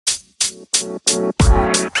Hi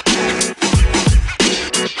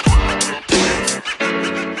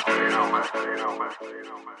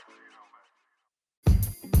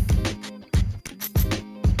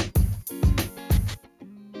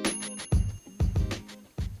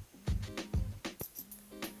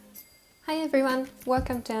everyone,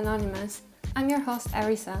 welcome to Anonymous. I'm your host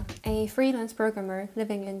Arisa, a freelance programmer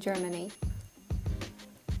living in Germany.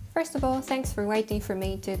 First of all, thanks for waiting for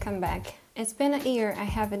me to come back. It's been a year I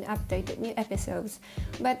haven't updated new episodes,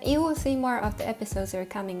 but you will see more of the episodes are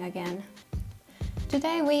coming again.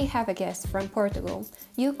 Today we have a guest from Portugal,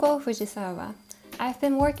 Yuko Fujisawa. I've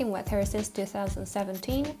been working with her since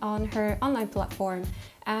 2017 on her online platform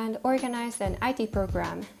and organized an IT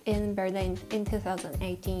program in Berlin in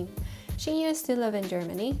 2018. She used to live in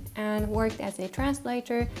Germany and worked as a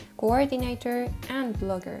translator, coordinator, and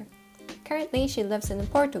blogger. Currently, she lives in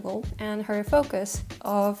Portugal and her focus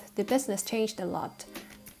of the business changed a lot.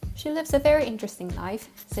 She lives a very interesting life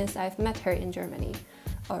since I've met her in Germany.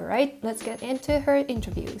 Alright, let's get into her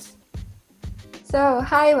interviews. So,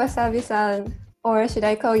 hi Wasabi-san, or should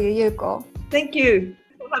I call you Yuko? Thank you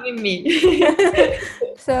for having me.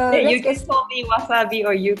 So you can call me Wasabi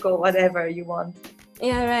or Yuko, whatever you want.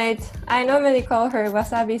 Yeah, right. I normally call her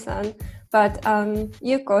Wasabi-san, but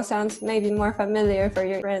Yuko sounds maybe more familiar for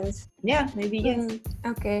your friends. Yeah, maybe yes.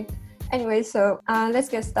 Okay. Anyway, so let's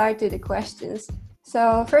get started to the questions.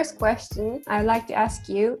 So first question I'd like to ask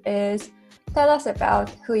you is, tell us about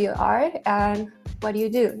who you are and what do you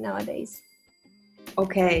do nowadays?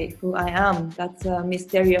 Okay, who I am. That's a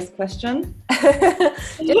mysterious question.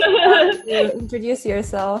 Just introduce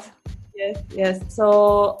yourself. Yes.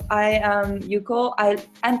 So I am Yuko.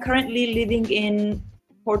 I'm currently living in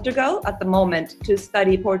Portugal at the moment to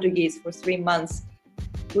study Portuguese for 3 months,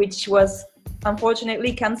 which was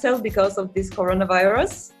unfortunately cancelled because of this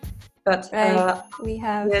coronavirus. But we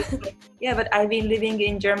have. Yes, but I've been living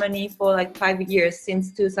in Germany for like 5 years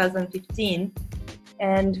since 2015.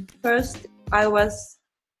 And first I was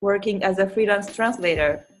working as a freelance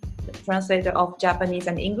translator of Japanese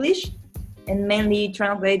and English, and mainly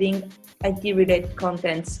translating IT-related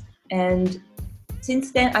contents. And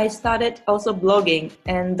since then, I started also blogging,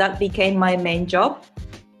 and that became my main job,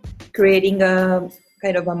 creating a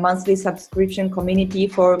kind of a monthly subscription community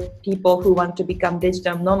for people who want to become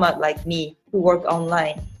digital nomad like me, who work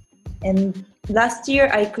online. And last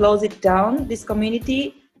year, I closed it down, this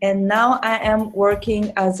community, and now I am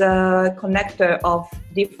working as a connector of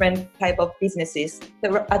different type of businesses.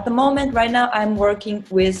 So at the moment, right now, I'm working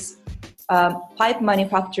with pipe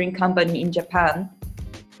manufacturing company in Japan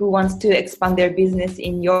who wants to expand their business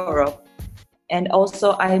in Europe. And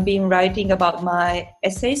also I've been writing about my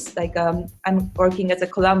essays, like I'm working as a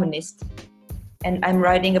columnist, and I'm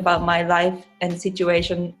writing about my life and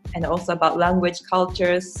situation, and also about language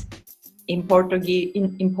cultures in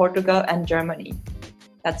Portugal and Germany.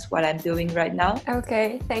 That's what I'm doing right now.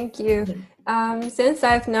 Okay, thank you. Since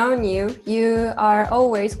I've known you, you are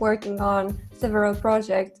always working on several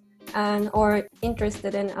projects or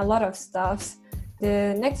interested in a lot of stuff.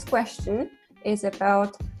 The next question is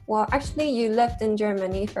about, well, actually you lived in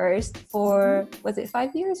Germany first for, was it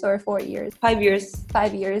 5 years or 4 years? 5 years.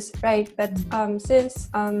 5 years, right. But since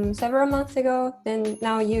several months ago, then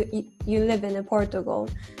now you live in Portugal.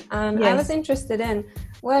 Yes. I was interested in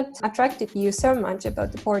what attracted you so much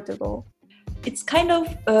about Portugal. It's kind of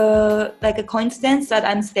like a coincidence that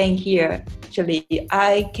I'm staying here, actually.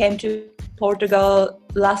 I came to Portugal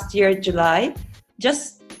last year, July.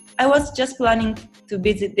 I was just planning to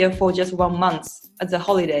visit there for just 1 month as a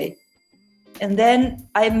holiday. And then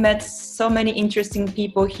I met so many interesting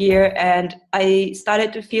people here, and I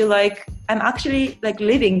started to feel like I'm actually like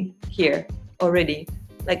living here already.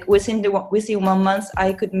 Like within 1 month,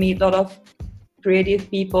 I could meet a lot of creative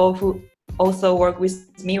people who also work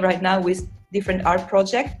with me right now with different art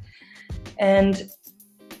projects. And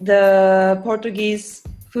the Portuguese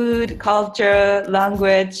food, culture,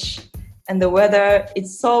 language, and the weather,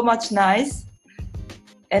 it's so much nice.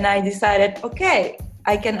 And I decided, okay,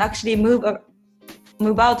 I can actually move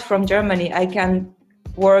out from Germany. I can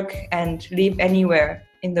work and live anywhere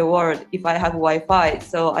in the world if I have Wi-Fi.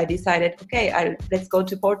 So I decided, okay, let's go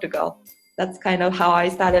to Portugal. That's kind of how I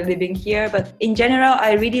started living here. But in general,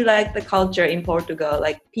 I really like the culture in Portugal.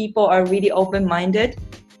 Like people are really open-minded,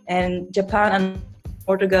 and Japan and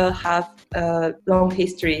Portugal have a long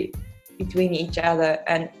history between each other.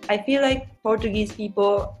 And I feel like Portuguese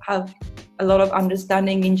people have a lot of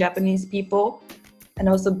understanding in Japanese people, and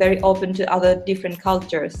also very open to other different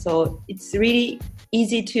cultures. So it's really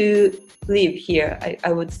easy to live here,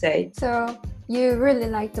 I would say. So you really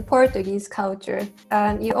like the Portuguese culture,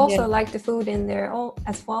 and you also Yes. like the food in there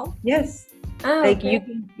as well. Yes. Ah, Like okay.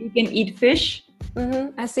 you can eat fish.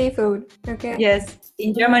 A seafood. Okay. Yes.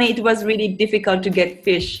 In Germany, it was really difficult to get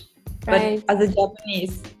fish, but Right. as a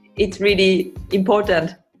Japanese, it's really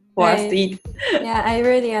important for us to Right. eat. Yeah, I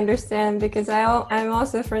really understand because I'm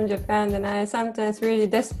also from Japan, and I sometimes really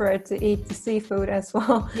desperate to eat the seafood as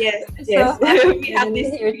well. Yes, It's so yes. hard to We get have in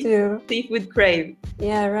this here too. seafood crave.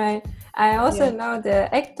 Yeah, right. I also Yeah. know the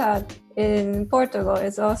egg tart in Portugal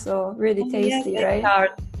is also really Oh, yes, tasty, egg right?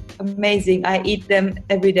 tart. Amazing. I eat them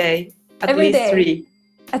every day, at Every least day, 3.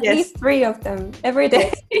 at Yes, least 3 of them every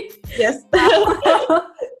day. yes, yes.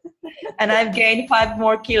 And I've gained 5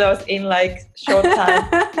 more kilos in like short time.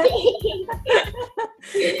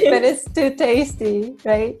 But it's too tasty,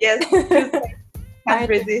 right? Yes, can't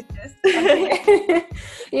resist this. Okay.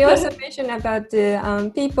 You also mentioned about the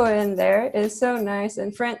people in there is so nice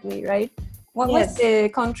and friendly, right? What was Yes. the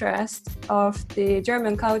contrast of the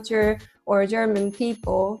German culture or German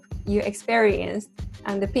people you experienced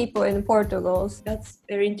and the people in Portugal? That's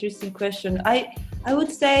a very interesting question. I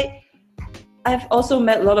would say I've also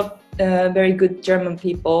met a lot of very good German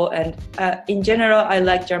people, and in general, I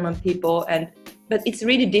like German people. But it's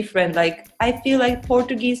really different. Like I feel like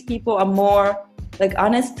Portuguese people are more like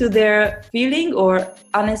honest to their feeling or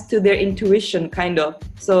honest to their intuition, kind of.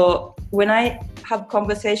 So when I have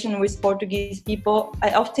conversation with Portuguese people, I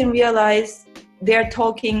often realize they're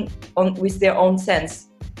talking with their own sense.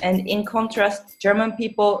 And in contrast, German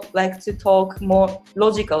people like to talk more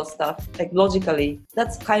logical stuff, like logically.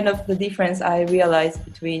 That's kind of the difference I realized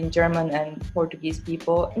between German and Portuguese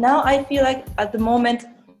people. Now I feel like at the moment,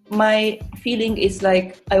 my feeling is like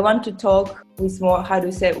I want to talk with more,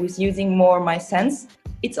 with using more my sense.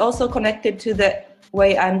 It's also connected to the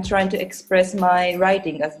way I'm trying to express my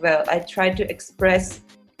writing as well. I try to express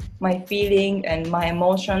my feeling and my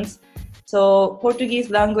emotions. So Portuguese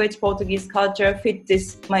language, Portuguese culture fit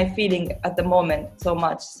this my feeling at the moment so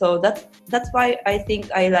much. So that's why I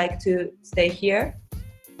think I like to stay here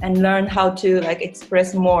and learn how to like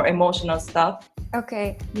express more emotional stuff.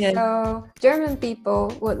 Okay, Yeah. so German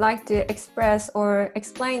people would like to express or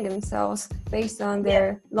explain themselves based on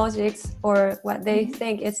their logics or what they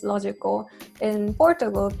think is logical. In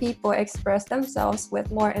Portugal, people express themselves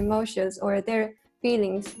with more emotions or their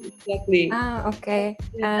feelings. Exactly. Ah, okay.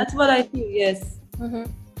 Yeah, that's what I feel, yes.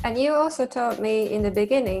 Mm-hmm. And you also told me in the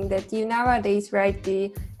beginning that you nowadays write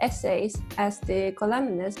the essays as the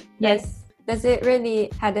columnist. Yes. Does it really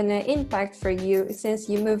had an impact for you since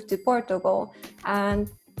you moved to Portugal? And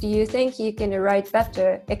do you think you can write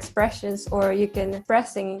better expressions or you can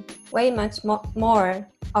expressing way much more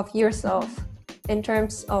of yourself in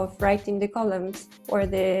terms of writing the columns or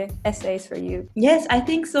the essays for you? Yes, I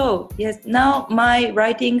think so. Yes, now my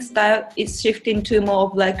writing style is shifting to more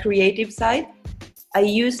of like creative side. I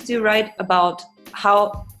used to write about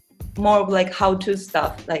more of like how-to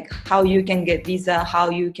stuff, like how you can get visa, how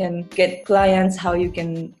you can get clients, how you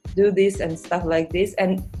can do this and stuff like this.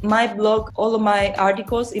 And my blog, all of my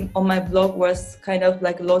articles on my blog was kind of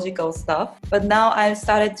like logical stuff. But now I've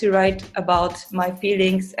started to write about my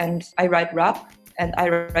feelings, and I write rap and I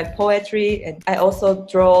write poetry, and I also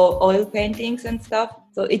draw oil paintings and stuff.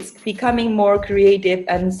 So it's becoming more creative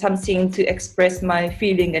and something to express my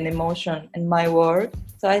feeling and emotion and my work.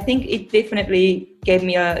 So I think it definitely gave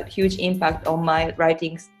me a huge impact on my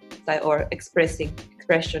writing style or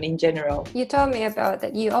expression in general. You told me about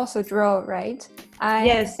that you also draw, right? I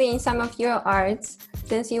have seen some of your arts.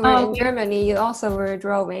 Since you were in Germany, you also were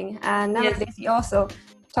drawing. And nowadays you also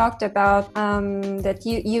talked about that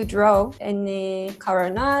you draw in the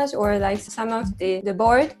carnage or like some of the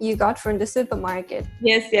board you got from the supermarket.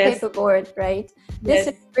 Yes. Paper board, right?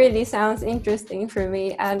 This really sounds interesting for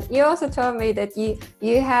me. And you also told me that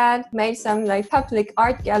you had made some like public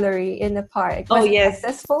art gallery in the park. Was it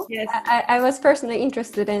successful? Yes. I was personally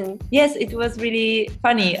interested in. Yes, it was really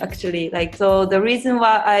funny actually. Like, so the reason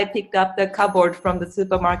why I picked up the cupboard from the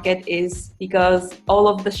supermarket is because all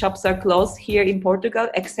of the shops are closed here in Portugal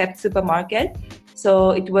except supermarket.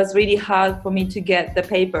 So it was really hard for me to get the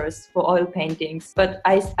papers for oil paintings. But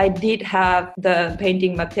I did have the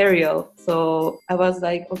painting material. So I was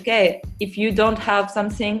like, okay, if you don't have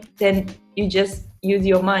something, then you just use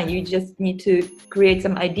your mind. You just need to create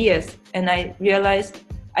some ideas. And I realized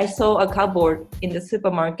I saw a cupboard in the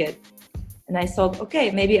supermarket. And I thought,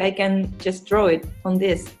 okay, maybe I can just draw it on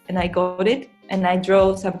this. And I got it and I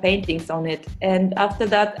drew some paintings on it. And after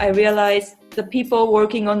that, I realized the people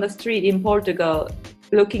working on the street in Portugal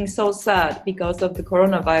looking so sad because of the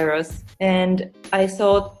coronavirus. And I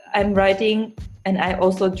thought I'm writing and I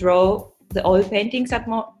also draw the oil paintings at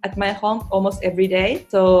my home almost every day.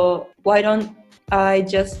 So why don't I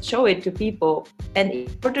just show it to people? And in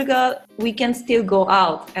Portugal, we can still go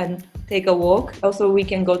out and take a walk. Also, we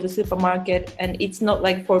can go to supermarket, and it's not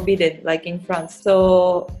like forbidden like in France.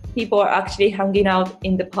 So people are actually hanging out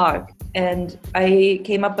in the park. And I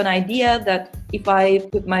came up with an idea that if I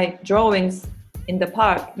put my drawings in the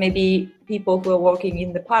park, maybe people who are walking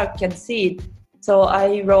in the park can see it. So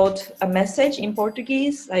I wrote a message in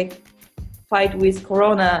Portuguese, like fight with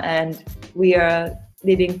Corona and we are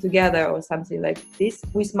living together or something like this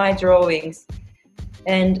with my drawings.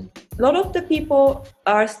 And a lot of the people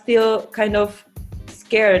are still kind of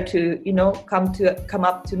scared to, come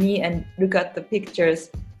up to me and look at the pictures.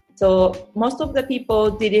 So most of the people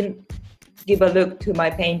didn't give a look to my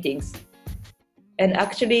paintings. And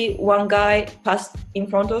actually one guy passed in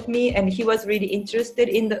front of me and he was really interested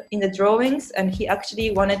in the drawings and he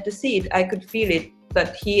actually wanted to see it. I could feel it,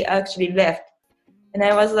 but he actually left. And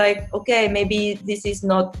I was like, okay, maybe this is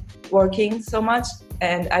not working so much.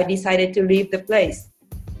 And I decided to leave the place.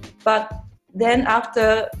 But then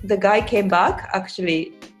after the guy came back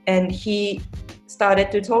actually, and he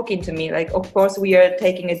started to talking to me, like, of course we are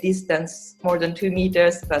taking a distance more than 2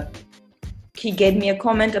 meters, but he gave me a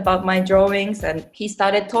comment about my drawings and he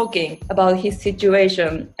started talking about his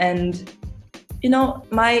situation. And,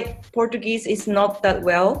 my Portuguese is not that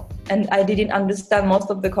well and I didn't understand most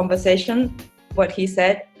of the conversation, what he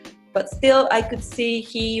said, but still I could see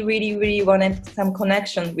he really, really wanted some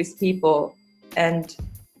connection with people. And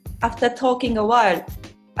after talking a while,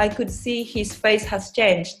 I could see his face has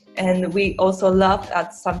changed. And we also laughed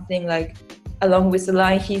at something like, along with the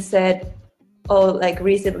line, he said, oh, like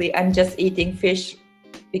recently I'm just eating fish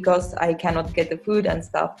because I cannot get the food and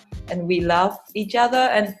stuff. And we laughed each other.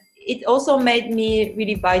 And it also made me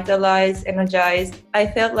really vitalized, energized. I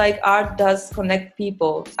felt like art does connect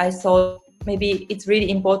people. I saw maybe it's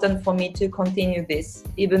really important for me to continue this,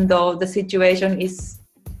 even though the situation is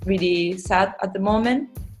really sad at the moment.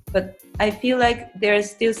 But I feel like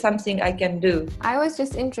there's still something I can do. I was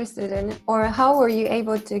just interested in, or how were you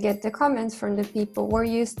able to get the comments from the people? Were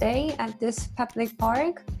you staying at this public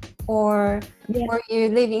park? Or were you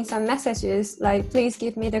leaving some messages like, please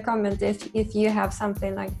give me the comment if you have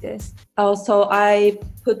something like this? Also, I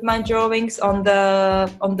put my drawings on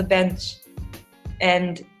the bench.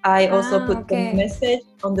 And I also put the message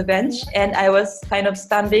on the bench and I was kind of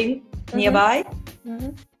standing nearby.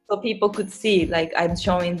 Mm-hmm. So people could see, like, I'm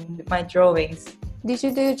showing my drawings. Did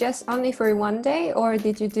you do just only for one day or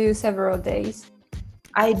did you do several days?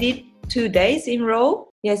 I did 2 days in a row.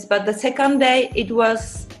 Yes, but the second day it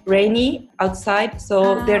was rainy outside,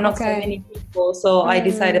 so there are not so many people. So I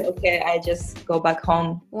decided, I just go back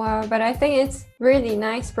home. Wow, but I think it's really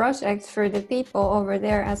nice project for the people over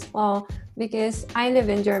there as well. Because I live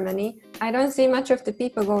in Germany, I don't see much of the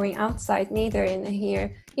people going outside neither in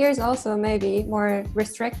here. Here's also maybe more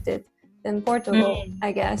restricted than Portugal,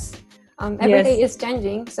 I guess. Every day is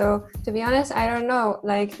changing, so to be honest, I don't know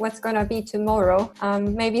like what's gonna be tomorrow.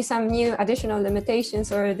 Maybe some new additional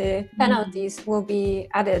limitations or the penalties will be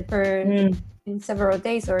added in several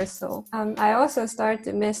days or so. I also start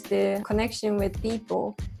to miss the connection with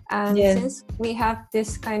people, and since we have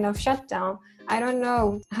this kind of shutdown, I don't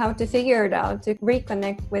know how to figure it out to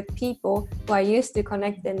reconnect with people who I used to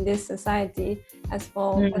connect in this society as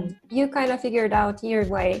well. But you kind of figured out your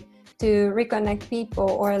way to reconnect people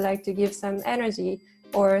or like to give some energy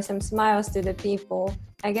or some smiles to the people.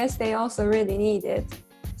 I guess they also really need it.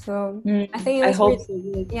 So I think it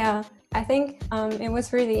was I think it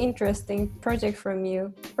was really interesting project from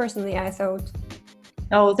you. Personally, I thought.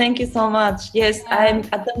 Oh, thank you so much. Yes, I'm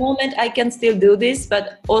at the moment I can still do this,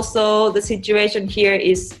 but also the situation here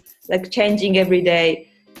is like changing every day.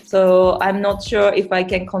 So I'm not sure if I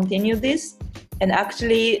can continue this. And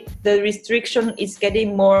actually the restriction is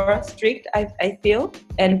getting more strict, I feel,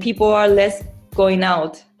 and people are less going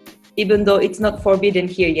out, even though it's not forbidden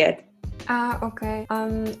here yet. Okay.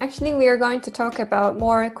 Actually, we are going to talk about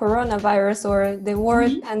more coronavirus or the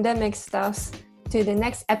world pandemic stuff to the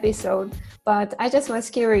next episode. But I just was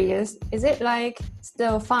curious, is it like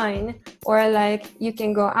still fine or like you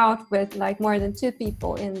can go out with like more than 2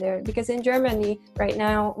 people in there? Because in Germany right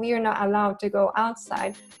now, we are not allowed to go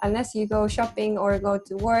outside unless you go shopping or go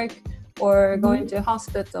to work or going to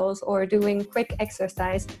hospitals or doing quick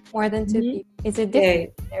exercise more than 2 people. Is it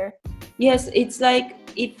different there? Yes, it's like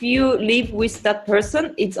if you live with that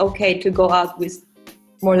person, it's okay to go out with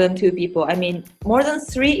more than 2 people. I mean, more than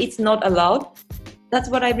 3, it's not allowed. That's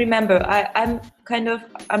what I remember. I'm kind of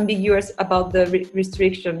ambiguous about the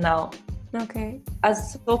restriction now. Okay.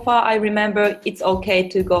 As so far I remember, it's okay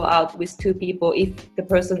to go out with two people if the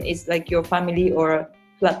person is like your family or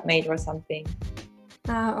flatmate or something.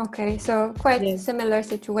 Okay, so quite Yes. similar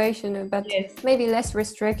situation, but Yes. maybe less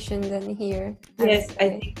restriction than here. Yes, I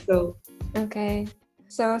say. think so. Okay.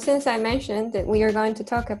 So since I mentioned that we are going to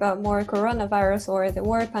talk about more coronavirus or the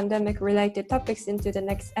war pandemic related topics into the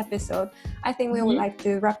next episode, I think we would like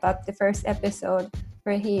to wrap up the first episode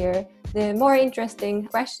for here. The more interesting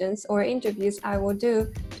questions or interviews I will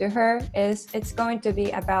do to her is it's going to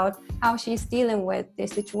be about how she's dealing with the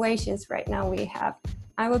situations right now we have.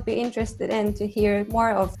 I would be interested in to hear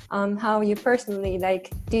more of how you personally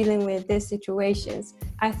like dealing with these situations.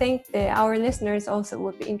 I think that our listeners also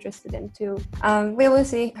would be interested in too. We will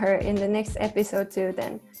see her in the next episode too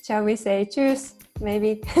then. Shall we say cheers?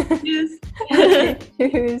 Maybe? Yes. Okay,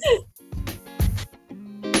 cheers.